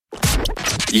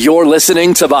You're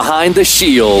listening to Behind the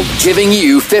Shield, giving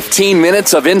you 15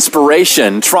 minutes of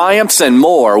inspiration, triumphs, and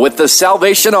more with the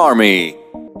Salvation Army.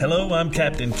 Hello, I'm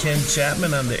Captain Ken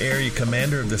Chapman. I'm the Area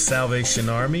Commander of the Salvation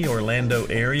Army, Orlando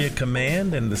Area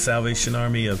Command, and the Salvation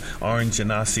Army of Orange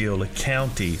and Osceola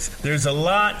counties. There's a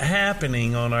lot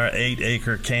happening on our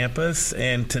 8-acre campus,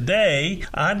 and today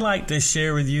I'd like to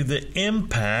share with you the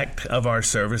impact of our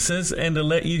services and to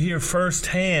let you hear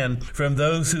firsthand from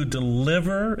those who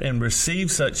deliver and receive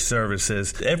such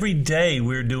services. Every day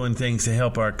we're doing things to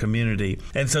help our community.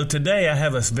 And so today I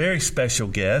have a very special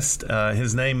guest.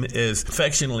 His name is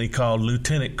affectionately called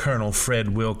Lieutenant Colonel Fred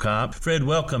Wilcott. Fred,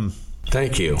 welcome.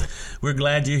 Thank you. We're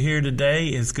glad you're here today.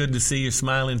 It's good to see your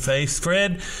smiling face.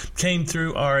 Fred came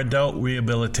through our Adult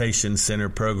Rehabilitation Center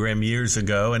program years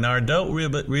ago, and our Adult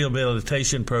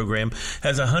Rehabilitation Program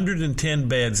has 110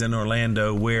 beds in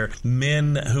Orlando where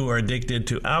men who are addicted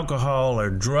to alcohol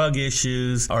or drug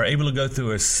issues are able to go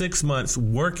through a 6-month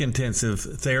work-intensive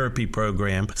therapy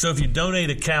program. So if you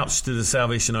donate a couch to the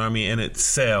Salvation Army and it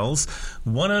sells,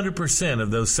 100%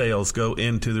 of those sales go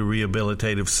into the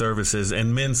rehabilitative services,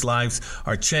 and men's lives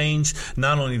are changed.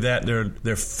 Not only that,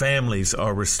 their families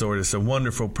are restored. It's a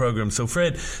wonderful program. So,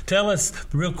 Fred, tell us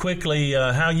real quickly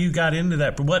how you got into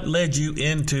that. What led you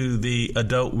into the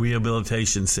Adult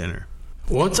Rehabilitation Center?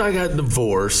 Once I got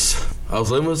divorced, I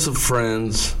was living with some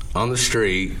friends on the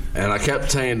street, and I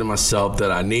kept saying to myself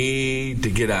that I need to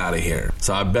get out of here.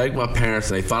 So I begged my parents,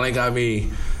 and they finally got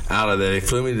me out of there. They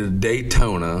flew me to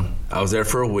Daytona. I was there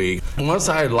for a week. And once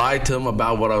I had lied to them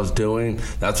about what I was doing,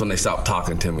 that's when they stopped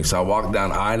talking to me. So I walked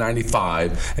down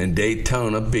I-95 in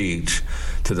Daytona Beach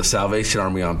to the Salvation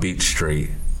Army on Beach Street,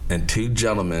 and 2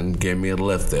 gentlemen gave me a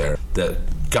lift there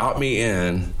that got me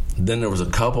in. Then there was a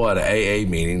couple at an AA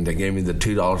meeting that gave me the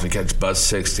 $2 to catch bus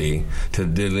 60 to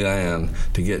Disneyland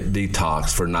to get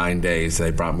detox for 9 days.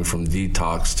 They brought me from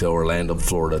detox to Orlando,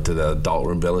 Florida, to the Adult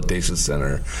Rehabilitation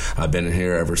Center. I've been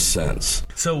here ever since.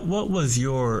 So what was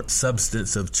your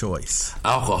substance of choice?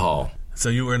 Alcohol. So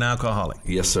you were an alcoholic?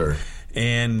 Yes, sir.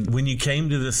 And when you came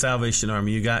to the Salvation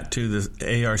Army, you got to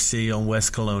the ARC on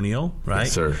West Colonial, right?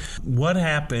 Yes, sir. What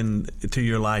happened to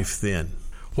your life then?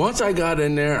 Once I got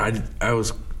in there, I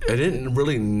didn't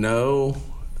really know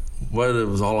what it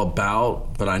was all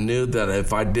about, but I knew that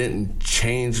if I didn't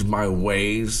change my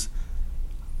ways,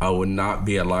 I would not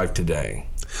be alive today.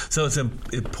 So it's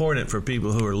important for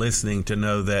people who are listening to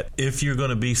know that if you're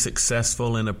going to be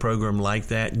successful in a program like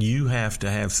that, you have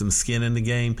to have some skin in the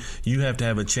game. You have to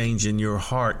have a change in your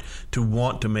heart to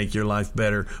want to make your life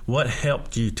better. What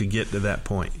helped you to get to that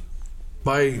point?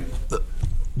 By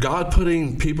God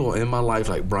putting people in my life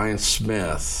like Brian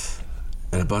Smith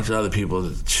and a bunch of other people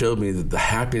that showed me that the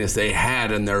happiness they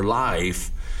had in their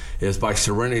life is by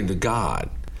surrendering to God.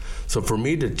 So for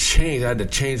me to change, I had to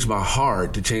change my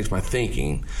heart, to change my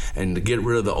thinking, and to get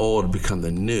rid of the old and become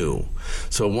the new.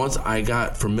 So once I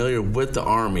got familiar with the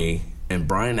Army, and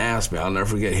Brian asked me, I'll never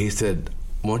forget, he said,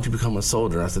 won't you become a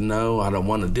soldier? I said, no, I don't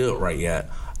want to do it right yet.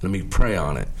 Let me pray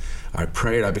on it. I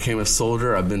prayed, I became a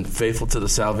soldier. I've been faithful to the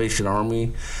Salvation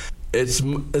Army. It's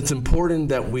important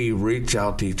that we reach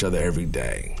out to each other every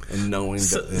day and knowing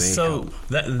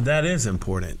that is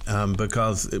important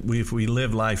because if we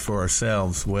live life for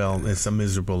ourselves, well, it's a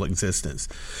miserable existence.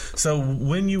 So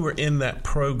when you were in that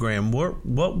program,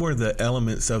 what were the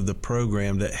elements of the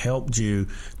program that helped you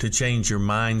to change your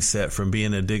mindset from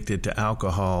being addicted to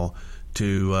alcohol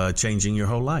to changing your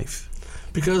whole life?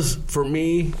 Because for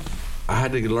me, I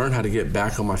had to learn how to get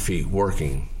back on my feet,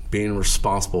 working, being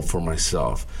responsible for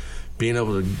myself, being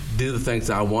able to do the things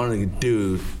that I wanted to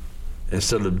do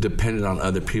instead of depending on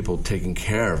other people taking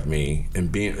care of me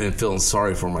and feeling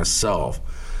sorry for myself.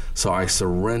 So I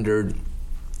surrendered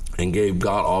and gave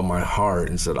God all my heart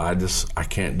and said, I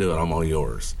can't do it. I'm all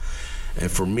yours. And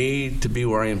for me to be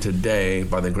where I am today,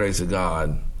 by the grace of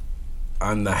God,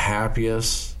 I'm the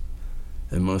happiest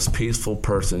and most peaceful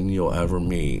person you'll ever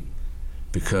meet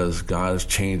because God has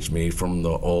changed me from the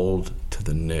old to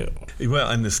the new.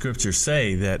 Well, and the scriptures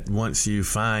say that once you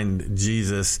find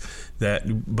Jesus,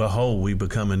 that behold, we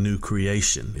become a new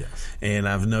creation. Yes. And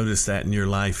I've noticed that in your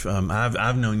life.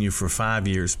 I've known you for 5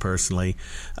 years personally.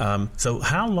 So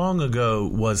how long ago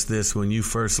was this when you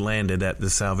first landed at the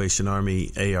Salvation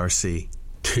Army ARC?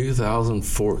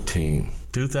 2014.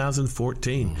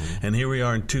 2014. Mm-hmm. And here we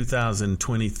are in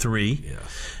 2023. Yes.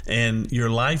 And your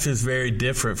life is very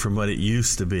different from what it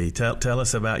used to be. Tell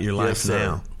us about your life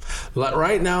now.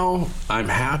 Right now, I'm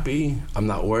happy. I'm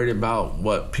not worried about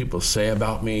what people say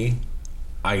about me.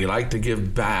 I like to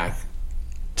give back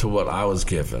to what I was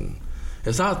given.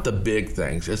 It's not the big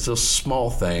things. It's the small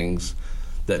things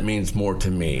that means more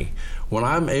to me. When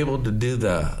I'm able to do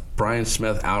the Brian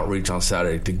Smith outreach on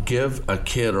Saturday, to give a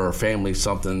kid or a family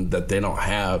something that they don't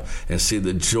have and see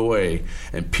the joy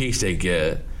and peace they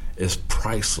get, is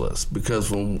priceless.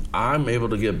 Because when I'm able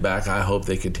to give back, I hope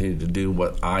they continue to do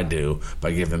what I do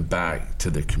by giving back to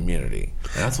the community.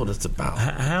 And that's what it's about.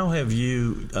 How have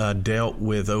you dealt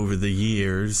with, over the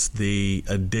years, the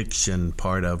addiction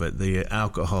part of it, the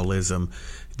alcoholism?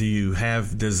 Do you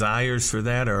have desires for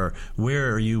that, or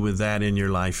where are you with that in your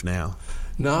life now?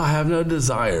 No, I have no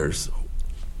desires.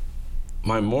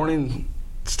 My morning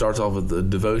starts off with the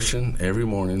devotion every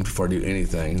morning before I do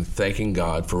anything, thanking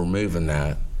God for removing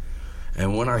that.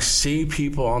 And when I see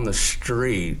people on the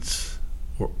streets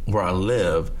where I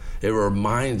live, it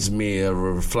reminds me of a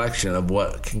reflection of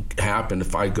what can happen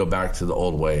if I go back to the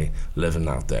old way living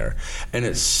out there. And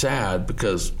it's sad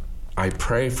because I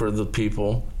pray for the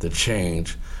people to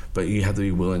change, but you have to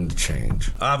be willing to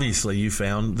change. Obviously, you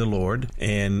found the Lord,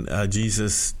 and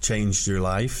Jesus changed your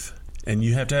life. And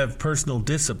you have to have personal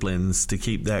disciplines to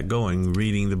keep that going,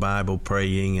 reading the Bible,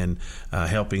 praying, and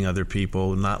helping other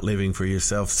people, not living for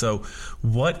yourself. So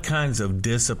what kinds of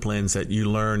disciplines that you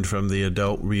learned from the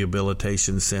Adult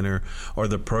Rehabilitation Center or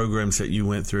the programs that you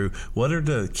went through, what are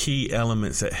the key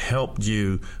elements that helped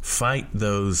you fight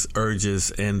those urges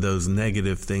and those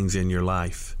negative things in your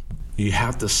life? You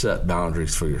have to set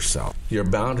boundaries for yourself. Your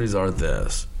boundaries are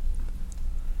this.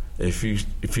 If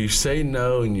you say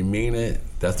no and you mean it,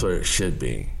 that's what it should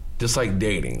be. Just like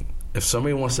dating. If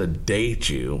somebody wants to date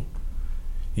you,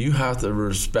 you have to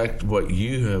respect what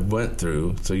you have went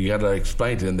through, so you got to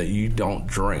explain to them that you don't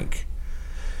drink.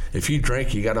 If you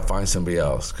drink, you got to find somebody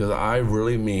else, because I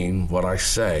really mean what I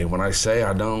say. When I say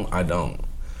I don't, I don't.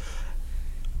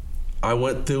 I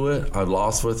went through it. I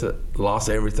lost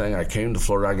everything. I came to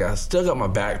Florida. I still got my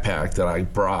backpack that I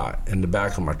brought in the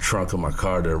back of my trunk of my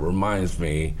car that reminds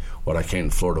me what I came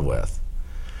to Florida with.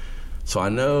 So I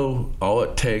know all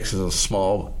it takes is a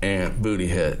small ant booty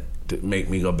hit to make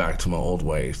me go back to my old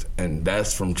ways. And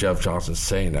that's from Jeff Johnson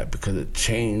saying that, because it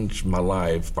changed my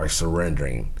life by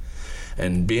surrendering.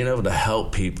 And being able to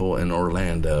help people in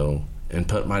Orlando and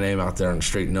put my name out there on the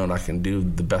street, knowing I can do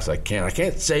the best I can. I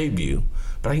can't save you,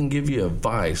 but I can give you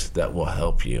advice that will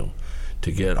help you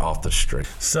to get off the street.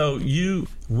 So you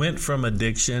went from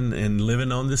addiction and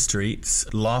living on the streets,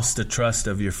 lost the trust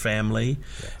of your family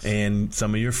and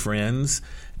some of your friends,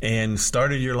 and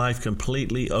started your life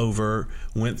completely over,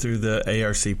 went through the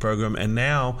ARC program, and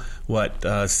now,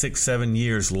 6-7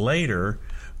 years later,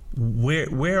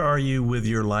 where are you with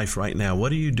your life right now?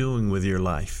 What are you doing with your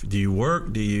life? Do you work?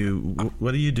 What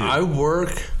do you do? I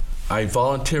work. I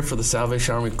volunteer for the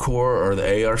Salvation Army Corps or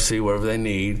the ARC, whatever they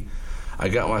need. I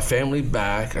got my family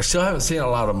back. I still haven't seen a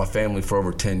lot of my family for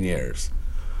over 10 years.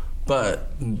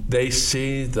 But they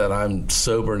see that I'm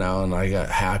sober now and I got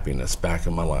happiness back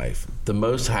in my life. The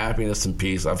most happiness and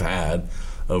peace I've had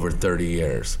over 30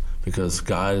 years, because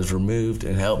God has removed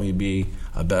and helped me be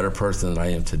a better person than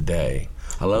I am today.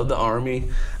 I love the Army.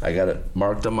 I got it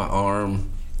marked on my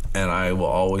arm, and I will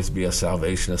always be a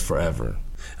Salvationist forever.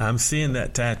 I'm seeing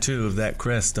that tattoo of that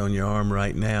crest on your arm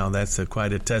right now. That's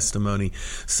quite a testimony.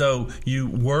 So you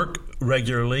work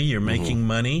regularly, you're making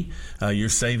money, you're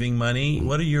saving money.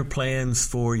 What are your plans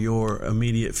for your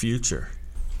immediate future?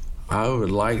 I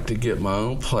would like to get my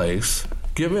own place.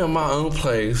 Give me my own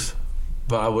place,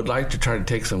 but I would like to try to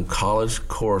take some college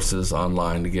courses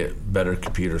online to get better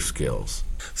computer skills.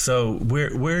 So where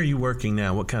are you working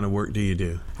now? What kind of work do you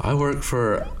do? I work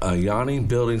for a yachting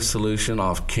building solution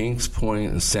off Kings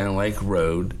Point and Sand Lake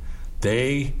Road.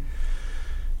 They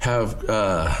have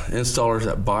installers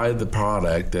that buy the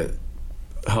product that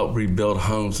help rebuild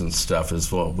homes and stuff,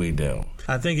 is what we do.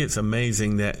 I think it's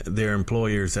amazing that there are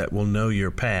employers that will know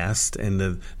your past and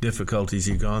the difficulties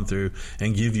you've gone through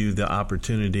and give you the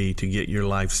opportunity to get your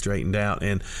life straightened out.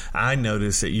 And I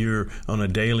notice that you're on a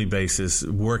daily basis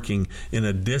working in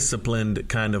a disciplined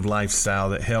kind of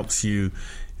lifestyle that helps you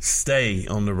stay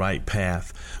on the right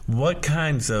path. What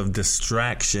kinds of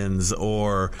distractions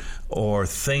or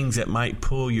things that might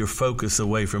pull your focus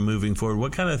away from moving forward,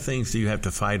 what kind of things do you have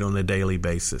to fight on a daily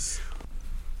basis?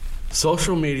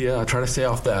 Social media, I try to stay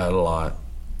off that a lot.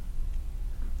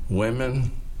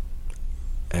 Women,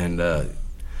 and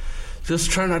just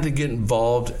try not to get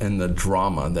involved in the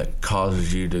drama that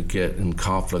causes you to get in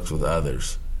conflicts with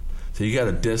others. So you got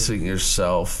to distance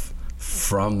yourself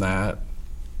from that.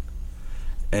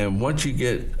 And once you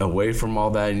get away from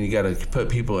all that, and you got to put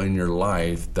people in your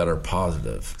life that are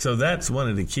positive. So that's one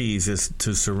of the keys, is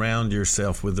to surround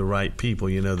yourself with the right people.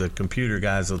 You know, the computer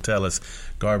guys will tell us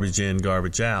garbage in,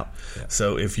 garbage out. Yeah.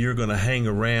 So if you're going to hang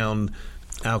around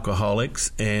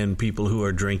alcoholics and people who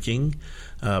are drinking,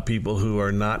 people who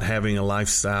are not having a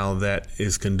lifestyle that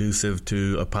is conducive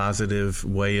to a positive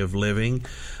way of living.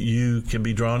 You can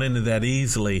be drawn into that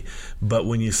easily, but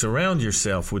when you surround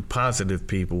yourself with positive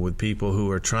people, with people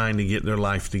who are trying to get their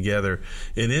life together,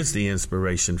 it is the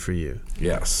inspiration for you.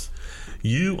 Yes.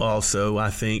 You also,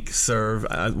 I think, serve,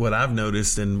 what I've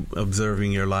noticed in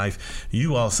observing your life,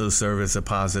 you also serve as a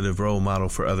positive role model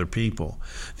for other people.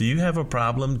 Do you have a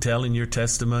problem telling your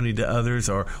testimony to others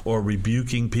or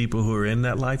rebuking people who are in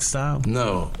that lifestyle?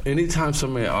 No. Anytime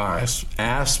somebody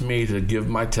asks me to give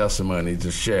my testimony,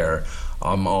 to share,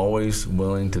 I'm always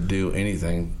willing to do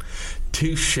anything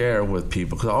to share with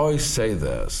people. Because I always say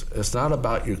this, it's not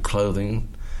about your clothing.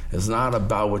 It's not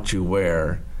about what you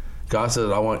wear. God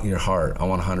says, I want your heart. I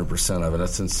want 100% of it.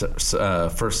 That's in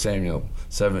 1 Samuel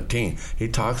 17. He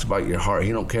talks about your heart.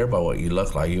 He don't care about what you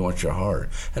look like. He wants your heart.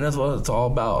 And that's what it's all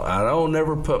about. I don't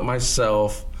never put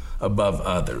myself above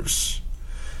others.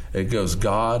 It goes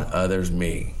God, others,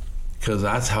 me. Because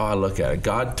that's how I look at it.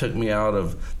 God took me out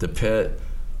of the pit,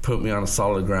 put me on a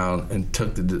solid ground, and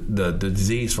took the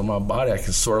disease from my body. I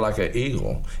can soar like an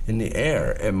eagle in the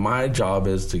air. And my job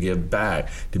is to give back,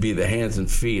 to be the hands and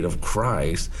feet of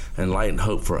Christ and light and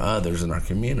hope for others in our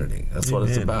community. That's Amen. What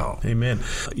it's about. Amen.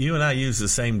 You and I use the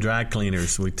same dry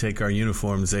cleaners. We take our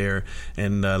uniforms there.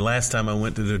 And last time I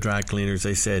went to the dry cleaners,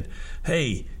 they said,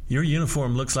 hey, your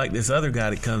uniform looks like this other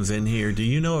guy that comes in here. Do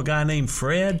you know a guy named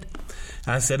Fred?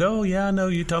 I said, oh, yeah, I know.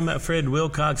 You're talking about Fred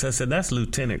Wilcox. I said, that's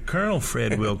Lieutenant Colonel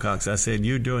Fred Wilcox. I said,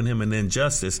 you're doing him an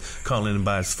injustice calling him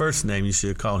by his first name. You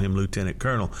should call him Lieutenant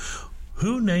Colonel.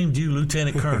 Who named you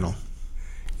Lieutenant Colonel?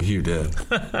 You did.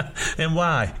 And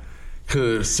why?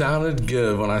 Because it sounded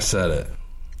good when I said it.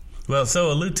 Well,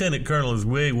 so a lieutenant colonel is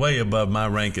way, way above my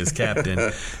rank as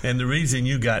captain. And the reason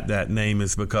you got that name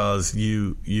is because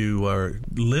you are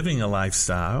living a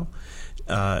lifestyle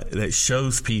that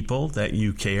shows people that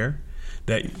you care,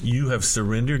 that you have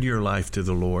surrendered your life to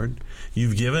the Lord.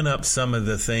 You've given up some of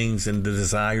the things and the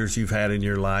desires you've had in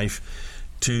your life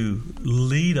to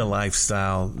lead a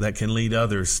lifestyle that can lead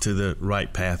others to the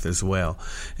right path as well.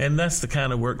 And that's the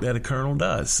kind of work that a colonel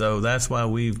does. So that's why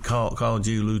we've called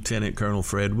you Lieutenant Colonel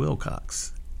Fred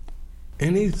Wilcox.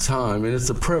 Anytime, and it's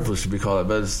a privilege to be called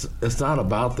that, but it's not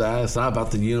about that. It's not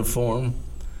about the uniform.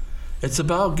 It's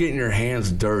about getting your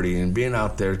hands dirty and being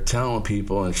out there telling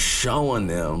people and showing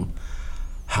them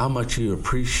how much you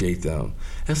appreciate them.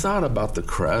 It's not about the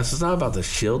crest. It's not about the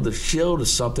shield. The shield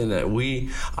is something that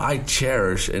I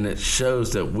cherish, and it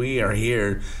shows that we are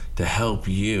here to help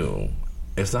you.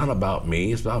 It's not about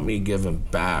me. It's about me giving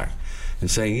back and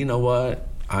saying, you know what?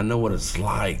 I know what it's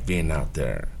like being out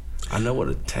there. I know what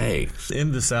it takes.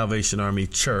 In the Salvation Army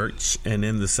Church and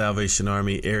in the Salvation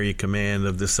Army Area Command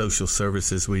of the social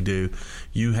services we do,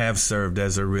 you have served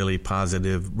as a really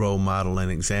positive role model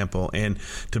and example. And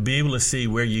to be able to see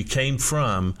where you came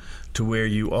from to where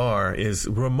you are is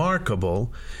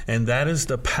remarkable. And that is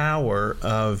the power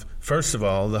of, first of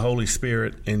all, the Holy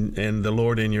Spirit and the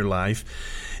Lord in your life.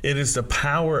 It is the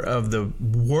power of the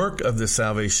work of the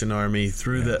Salvation Army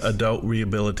through the Adult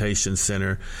Rehabilitation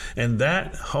Center. And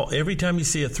that every time you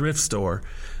see a thrift store,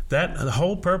 that the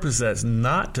whole purpose that's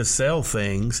not to sell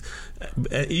things,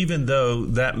 even though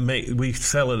we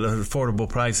sell it at affordable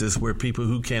prices where people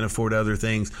who can't afford other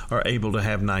things are able to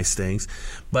have nice things,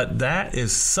 but that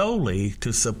is solely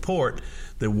to support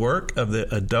the work of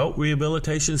the Adult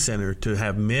Rehabilitation Center to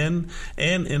have men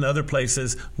and in other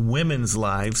places women's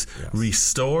lives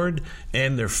restored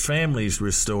and their families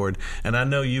restored. And I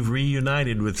know you've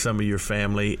reunited with some of your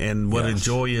family, and what a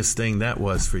joyous thing that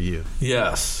was for you.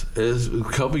 Yes. A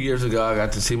couple years ago, I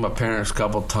got to see my parents a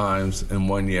couple times in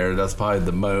 1 year. That's probably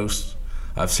the most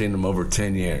I've seen them over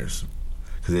 10 years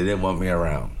because they didn't want me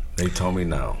around. They told me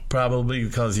no. Probably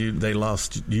because you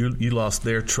lost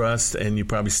their trust, and you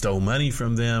probably stole money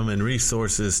from them and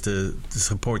resources to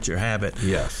support your habit.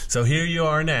 Yes. So here you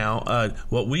are now,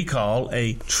 what we call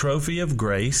a trophy of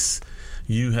grace.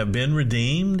 You have been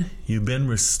redeemed, you've been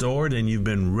restored, and you've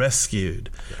been rescued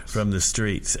from the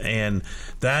streets. And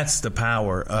that's the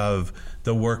power of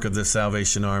the work of the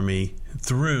Salvation Army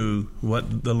through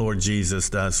what the Lord Jesus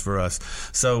does for us.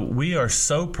 So we are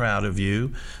so proud of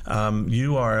you.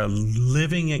 You are a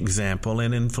living example.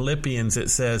 And in Philippians,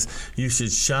 it says you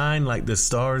should shine like the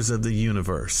stars of the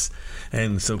universe.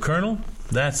 And so, Colonel,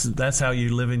 that's how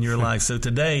you live in your life. So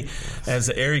today, as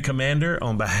the area commander,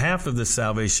 on behalf of the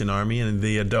Salvation Army and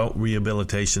the Adult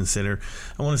Rehabilitation Center,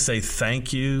 I want to say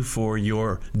thank you for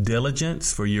your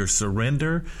diligence, for your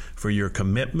surrender, for your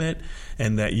commitment,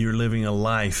 and that you're living a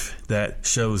life that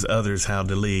shows others how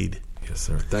to lead. Yes,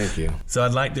 sir. Thank you. So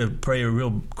I'd like to pray a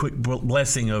real quick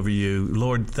blessing over you.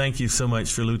 Lord, thank you so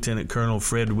much for Lieutenant Colonel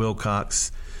Fred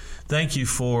Wilcox. Thank you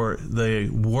for the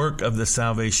work of the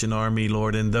Salvation Army,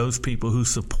 Lord, and those people who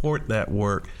support that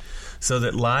work so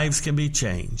that lives can be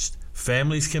changed,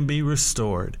 families can be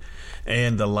restored,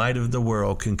 and the light of the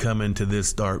world can come into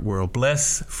this dark world.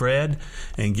 Bless Fred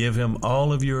and give him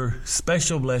all of your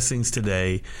special blessings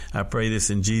today. I pray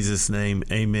this in Jesus' name.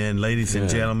 Amen. Ladies and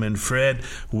gentlemen, Fred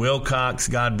Wilcox,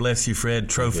 God bless you, Fred.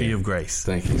 Trophy of Grace.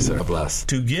 Thank you, sir. Bless.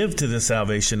 To give to the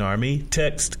Salvation Army,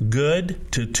 text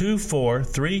GOOD to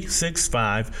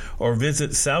 24365 or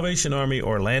visit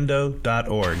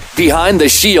salvationarmyorlando.org. Behind the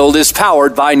Shield is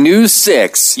powered by News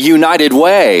 6, United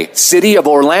Way, City of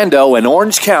Orlando and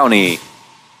Orange County.